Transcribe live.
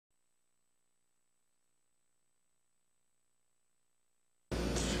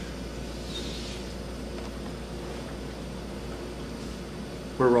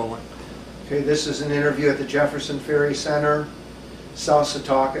We're rolling. Okay, this is an interview at the Jefferson Ferry Center, South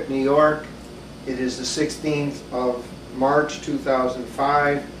Setauket, New York. It is the 16th of March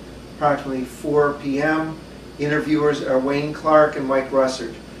 2005, approximately 4 p.m. Interviewers are Wayne Clark and Mike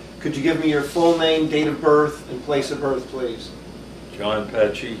Russert. Could you give me your full name, date of birth, and place of birth, please? John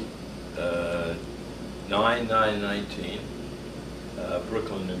Petsche, 9/9/19,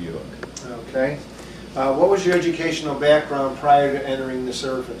 Brooklyn, New York. Okay. What was your educational background prior to entering the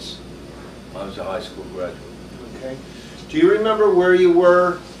service? I was a high school graduate. Okay. Do you remember where you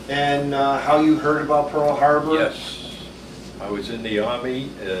were and how you heard about Pearl Harbor? Yes. I was in the Army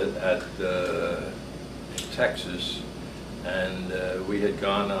at Texas, and we had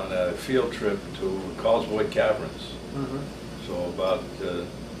gone on a field trip to Causeway Caverns. Mm-hmm. So about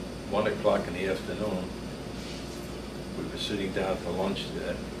 1 o'clock in the afternoon, we were sitting down for lunch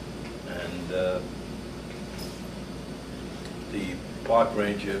there, and the park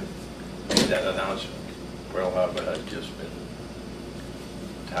ranger made that announcement. Pearl Harbor had just been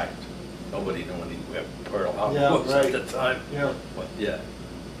attacked. Nobody knew where Pearl Harbor was right. at the time. Yeah. But yeah.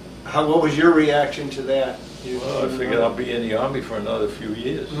 What was your reaction to that? Well, I figured I'll be in the Army for another few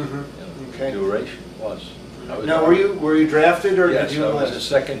years. Mm-hmm. You know, Okay. Duration was. Now, were you drafted or yes, did you enlist? Yes, I was a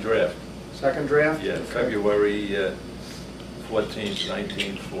second draft. Second draft? Yeah, Okay. February 14th,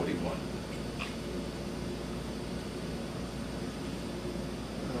 1941.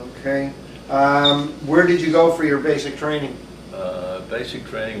 Okay. Where did you go for your basic training? Basic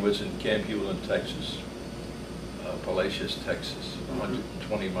training was in Camp Hewlin, Texas, Palacios, Texas,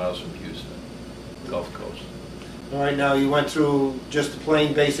 120 miles from Houston, Gulf Coast. All right, now you went through just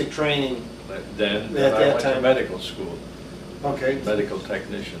plain basic training. Then At I that went time. to medical school, Okay. medical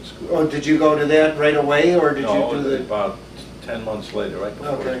technician school. Oh, did you go to that right away, or did No, you do the... about 10 months later, right before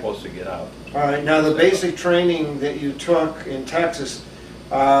I was Okay. supposed to get out. All right, now the basic training that you took in Texas,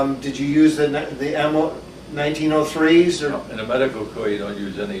 did you use the 1903s? Or? No, in the medical corps, you don't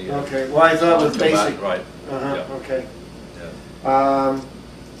use any... Okay, well, I thought with basic... Right. Uh-huh, Yeah. okay. Yeah.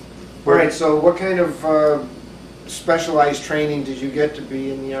 All right, so what kind of specialized training did you get to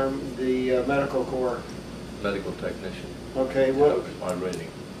be in the medical corps? Medical technician. Okay, That what was my rating.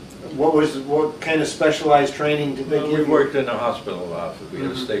 what kind of specialized training did they Well, give we you? worked in a hospital office. We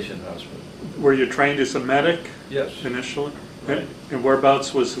had a Mhm. station hospital. Were you trained as a medic Yes. initially? Right. And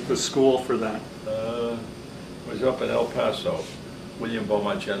whereabouts was the school for that? Was up in El Paso, William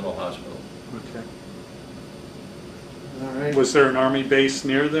Beaumont General Hospital. Okay. All right. Was there an Army base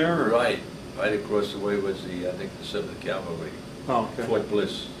near there? Or? Right. Right across the way was I think the 7th Cavalry. Oh, okay. Fort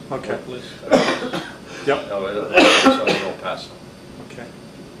Bliss. Okay. Fort Bliss? Yep. No, outside El Paso. Okay.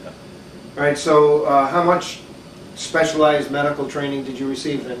 All right, so how much specialized medical training did you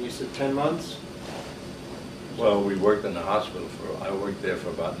receive then? You said 10 months? Well, we worked in the hospital I worked there for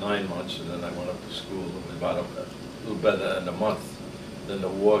about 9 months, and then I went up to school. It was about a little better than a month. Then the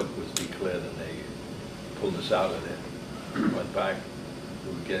war was declared, and they pulled us out of there. Went back.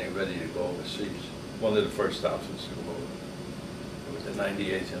 We were getting ready to go overseas. One of the first stops was to go over. It was the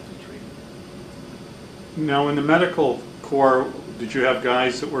 98th Infantry. Now, in the medical corps, did you have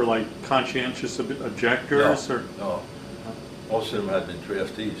guys that were like conscientious objectors? No, or? no. Most of them had been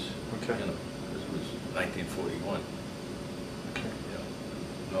draftees. Okay. You know, because it was 1941. Okay.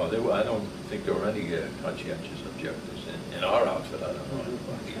 No, I don't think there were any conscientious objectors in our outfit. I don't know.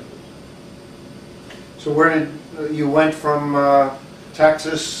 So where did you went from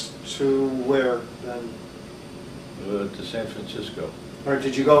Texas to where then? To San Francisco. Or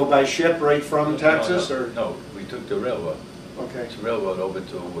did you go by ship right from Texas? No, Or no, we took the railroad. okay. It's a railroad over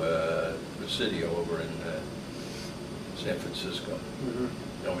to Presidio over in San Francisco. Mm-hmm.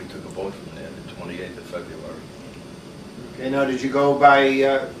 Then we took a boat from there the 28th of February. Okay. Now, did you go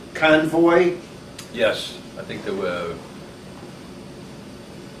by convoy? Yes, I think there were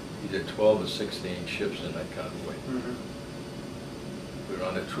either 12 or 16 ships in that convoy. Mm-hmm. We were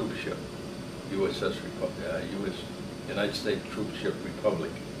on a troop ship, U.S.S. United States Troop Ship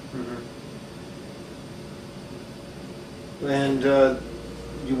Republic. Mm-hmm. And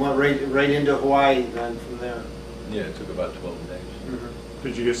you went right into Hawaii then from there? Yeah, it took about 12 days. Mm-hmm.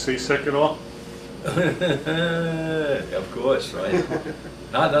 Did you get seasick at all? Of course, right?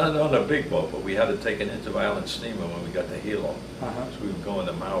 Not on a big boat, but we had to take an inter-island steamer when we got to Hilo. Uh-huh. So we were going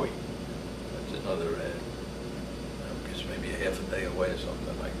to Maui. That's another, I guess maybe a half a day away or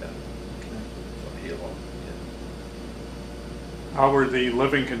something like that. Okay. From Hilo. How were the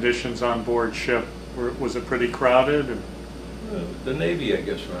living conditions on board ship? Was it pretty crowded? Or? The Navy, I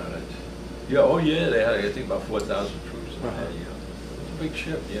guess, ran it. Yeah, oh yeah, they had, I think, about 4,000 troops in there, yeah. It was a big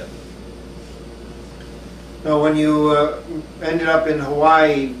ship, yeah. Now, when you ended up in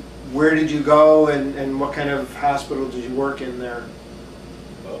Hawaii, where did you go and what kind of hospital did you work in there?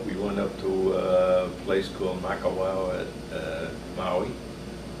 Well, we went up to a place called Makawao at Maui,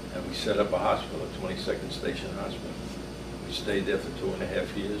 and we set up a hospital, a 22nd Station Hospital. We stayed there for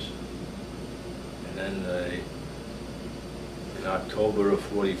 2.5 years. And then in October of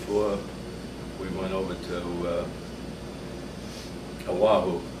 '44, we went over to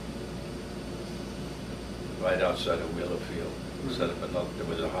Oahu, right outside of Wheeler Field. Set up another, there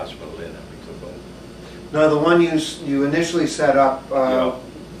was a hospital there that we took over. Now, the one you initially set up, Yeah.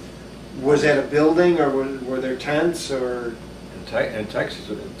 was that a building or were there tents or? In Texas,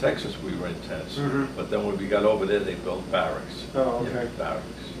 we were in tents, Mhm. but then when we got over there, they built barracks. Oh, okay. Yeah, barracks.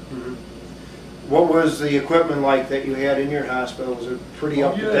 Mhm. What was the equipment like that you had in your hospital? Was it pretty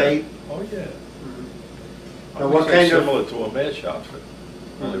up to yeah. date? Oh, yeah. Mhm. I Now, would what say kind of- similar to a MASH outfit,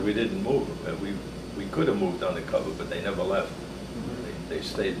 only we didn't move. We could have moved undercover, but they never left. They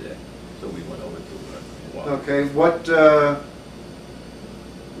stayed there, so we went over to Hawaii. Okay,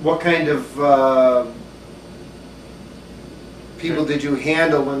 what kind of people did you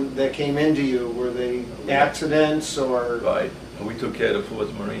handle when they came into you? Were they accidents or? Right, and we took care of the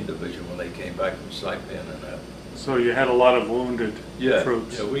 4th Marine Division when they came back from Saipan and that. So you had a lot of wounded Yeah,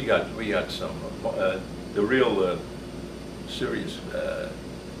 troops. yeah, we got some. The real serious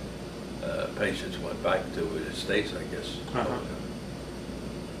patients went back to the States, I guess. Uh-huh.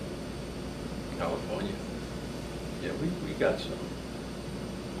 California. Yeah, we got some.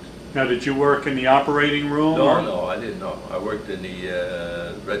 Now, did you work in the operating room? No, or? no, I didn't know. I worked in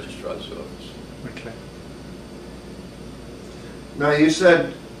the registrar's office. Okay. Now, you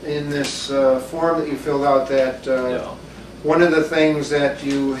said in this form that you filled out that Yeah. one of the things that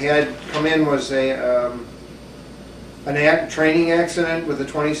you had come in was an training accident with the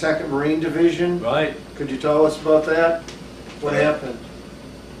 22nd Marine Division. Right. Could you tell us about that? What happened?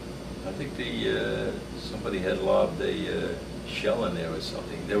 I think somebody had lobbed a shell in there or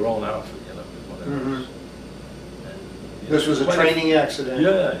something. Their own outfit, one of those. And, This was a quite training accident.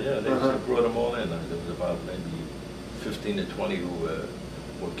 Yeah, yeah. They Uh-huh. brought them all in. There was about maybe 15 to 20 who were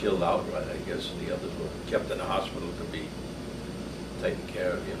killed outright, I guess, and the others were kept in the hospital to be taken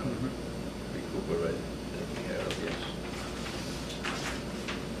care of, recuperated, taken care of, yes.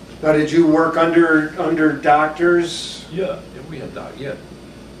 Now, did you work under doctors? Yeah, we had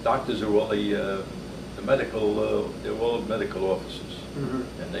doctors are all the medical. They're all medical officers, and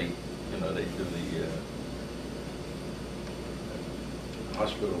they do the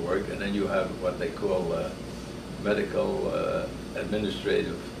hospital work, and then you have what they call medical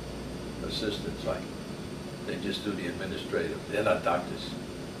administrative assistants. Like they just do the administrative. They're not doctors.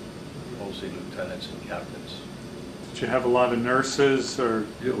 Mostly lieutenants and captains. Did you have a lot of nurses or?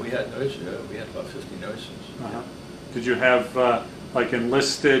 Yeah, we had nurses. Yeah, we had about 50 nurses. Uh-huh. Did you have like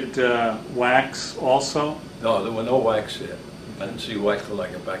enlisted WACs also? No, there were no WACs here. I didn't see WACs till I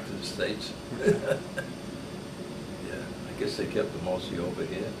got back to the States. Yeah, I guess they kept them mostly over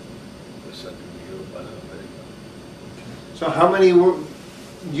here. They sent them to Europe, I don't know. So how many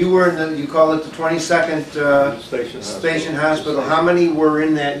you were in the, you call it the 22nd Station Hospital. How many were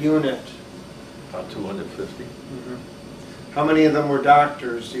in that unit? About 250. How many of them were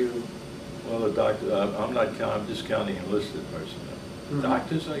doctors? Well, the doctor, I'm just counting enlisted personnel.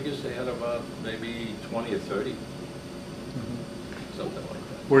 Doctors, I guess they had about maybe 20 or 30. Something like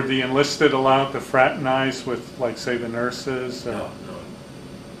that. Were the enlisted allowed to fraternize with, like, say, the nurses? Or? No.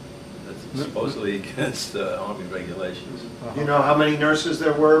 That's supposedly against Army regulations. Uh-huh. You know how many nurses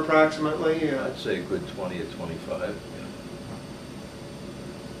there were approximately? I'd say a good 20 or 25.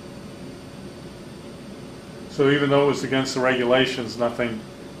 So even though it was against the regulations, nothing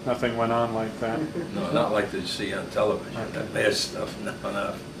went on like that? No, not like they see on television, that bad stuff. No,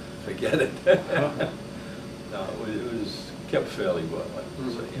 forget it. No, it was kept fairly well, I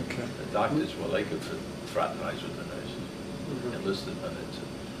would say. Okay. The doctors, well, they could fraternize with the nurses. Enlisted men, it's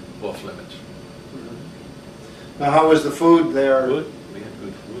off limits. Now, how was the food there? Good, we had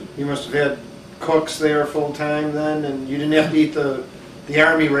good food. You must have had cooks there full time then, and you didn't have to eat the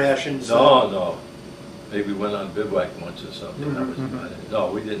army rations. No. Maybe went on bivouac once or something. That was about it.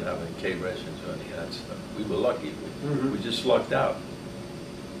 No, we didn't have any K rations or any of that stuff. We were lucky. We just lucked out.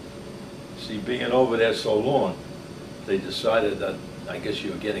 See, being over there so long, they decided that I guess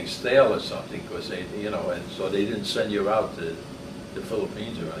you were getting stale or something because they, and so they didn't send you out to the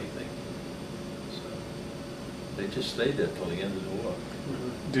Philippines or anything. So they just stayed there till the end of the war.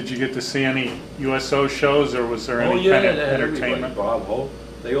 Did you get to see any U.S.O. shows, or was there any yeah, kind of they had entertainment? everybody. Bob Hope,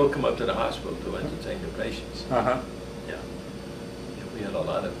 they all come up to the hospital to entertain the patients. Uh-huh. Yeah, we had a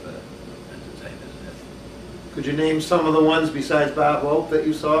lot of entertainers there. Could you name some of the ones besides Bob Hope that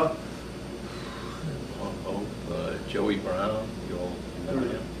you saw? Joey Brown, you all remember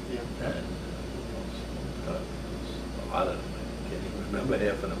him? Yeah. And a lot of them. I can't even remember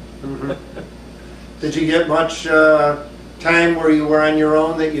half of them. Mhm. Did you get much time where you were on your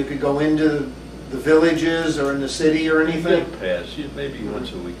own that you could go into the villages or in the city or You anything? get pass. Maybe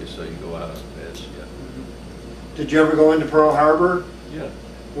once a week or so you go out on pass. Yeah. Did you ever go into Pearl Harbor? Yeah.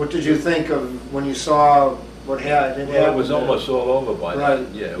 What did you think of when you saw what had it? Well, it was almost all over by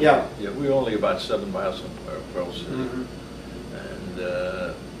Right. then. Yeah. Yeah. We were only about 7 miles from Pearl City, Mhm. and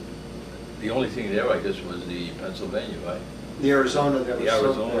the only thing there, I guess, was the Pennsylvania, right? The Arizona that was The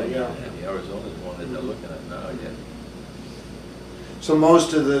Arizona, yeah. the Arizona is the one that they're looking at now. Yeah. So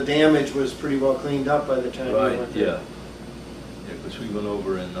most of the damage was pretty well cleaned up by the time you Right. went Yeah. there. Yeah, because we went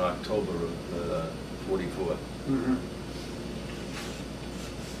over in October of '44. Mhm.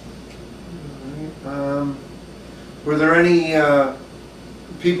 Were there any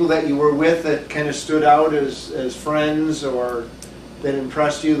people that you were with that kind of stood out as friends or that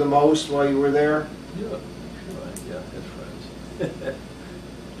impressed you the most while you were there? Yeah, sure. Yeah, I had friends.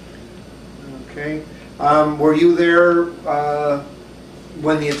 Okay. Were you there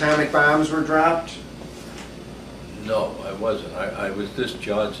when the atomic bombs were dropped? No, I wasn't. I was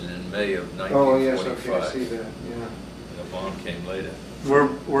discharged in May of 1945. Oh, yes, okay, I see that, yeah. The bomb came later.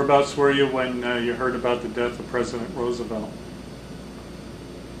 Whereabouts were you when you heard about the death of President Roosevelt?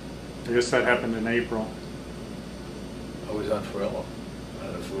 I guess that happened in April. I was on furlough. I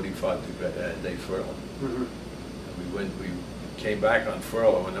had a 45-day furlough. Mhm. And we came back on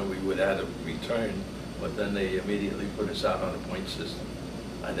furlough, and then we would have to return, but then they immediately put us out on a point system.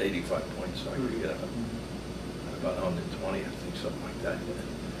 I had 85 points, so I could get out. About 120, I think, something like that.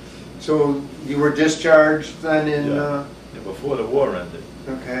 So you were discharged then in... Yeah. Yeah, before the war ended,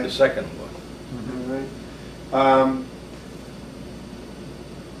 Okay. the second war. All right.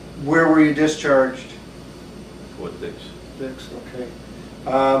 Where were you discharged? Fort Dix. Dix, okay.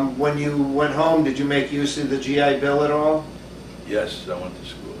 When you went home, did you make use of the GI Bill at all? Yes, I went to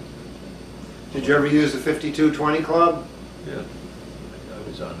school. Did you ever use the 5220 Club? Yeah, I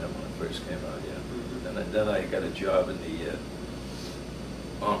was on that when I first came out, yeah. Then I got a job in the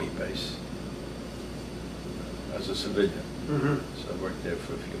Army base as a civilian. Mm-hmm. So I worked there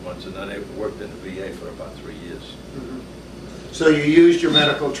for a few months, and then I worked in the VA for about 3 years. Mm-hmm. So you used your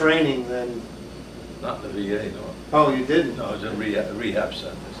medical training then? Not in the VA, no. Oh, you didn't? No, I was in rehab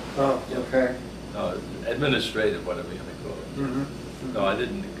centers. Oh, Yeah. okay. No, administrative, whatever you want to call it. Mm-hmm. No, I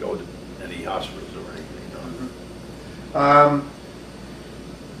didn't go to any hospitals or anything, no. Mm-hmm.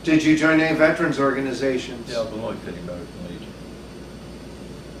 Did you join any veterans organizations? Yeah, I belong to the American Legion.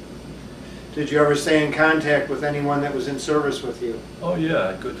 Did you ever stay in contact with anyone that was in service with you? Oh,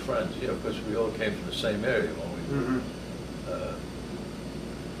 yeah, good friends. Yeah, because we all came from the same area when we Mm-hmm.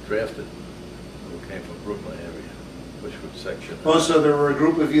 drafted. We all came from Brooklyn area, Bushwood section. Oh, so there were a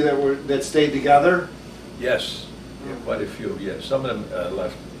group of you that stayed together? Yes, yeah, quite a few, yeah. Some of them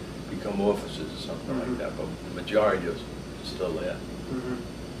left, become officers or something Mhm. like that, but the majority is still there. Mm-hmm.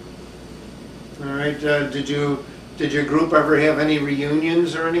 All right. Did your group ever have any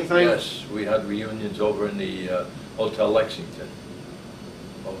reunions or anything? Yes, we had reunions over in the Hotel Lexington,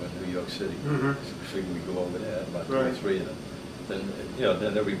 over in New York City. Mm-hmm. So we figured we'd go over there, about two or Right. three of them.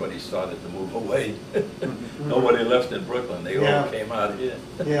 Then everybody started to move away. Mhm. Nobody left in Brooklyn. They Yeah. all came out here.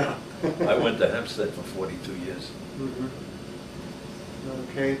 Yeah. I went to Hempstead for 42 years. Mhm.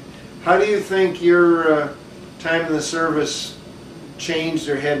 Okay. How do you think your time in the service changed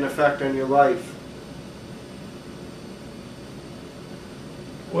or had an effect on your life?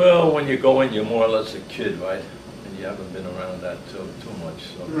 Well, when you go in, you're more or less a kid, right? And you haven't been around that too much,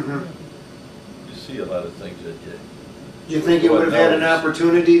 so Mhm. you see a lot of things that you... Do you think you would have had an Notice.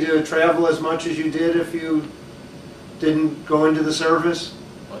 opportunity to travel as much as you did if you didn't go into the service?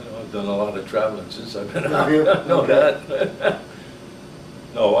 I know I've done a lot of traveling since I've been Have out. you? I know Okay. that.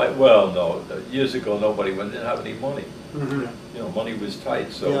 No. Years ago, nobody didn't have any money. Mm-hmm. You know, money was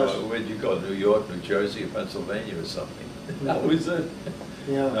tight, so Yes. where'd you go? New York, New Jersey, or Pennsylvania or something? That was it.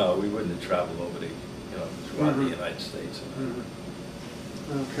 Yeah. No, we wouldn't have traveled over throughout Mhm. the United States. Mhm.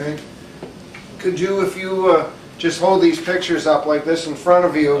 Okay. Could you, if you just hold these pictures up like this in front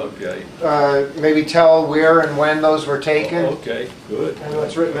of you, Okay. maybe tell where and when those were taken? Okay, good. I know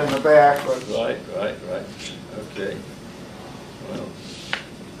it's written in the back, but... Right. Okay. Well,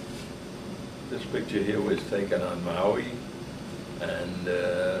 this picture here was taken on Maui, and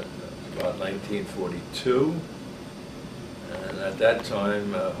about 1942. And at that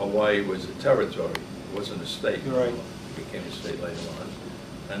time, Hawaii was a territory. It wasn't a state. Right. It became a state later on.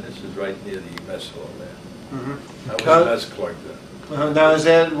 And this is right near the mess hall there. I was a mess clerk then. Now,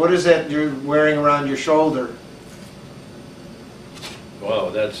 what is that you're wearing around your shoulder? Well,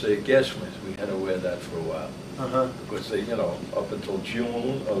 that's a gas mask. We had to wear that for a while. Because they, up until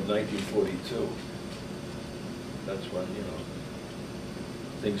June of 1942, that's when,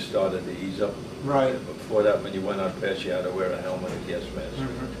 things started to ease up a little bit. Right. Before that, when you went on Petsche, you had to wear a helmet and gas mask.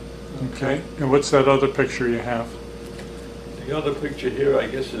 Okay, and what's that other picture you have? The other picture here, I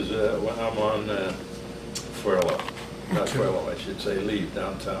guess, is when I'm on furlough. Not furlough, I should say, leave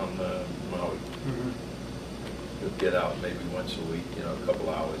downtown Maui. You'll get out maybe once a week, a couple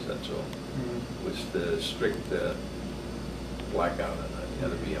hours, that's all. With the strict blackout, and you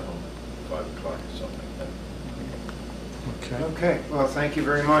had to be home at 5 o'clock or something like that. Okay. Okay, well, thank you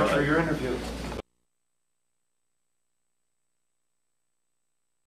very much for your interview.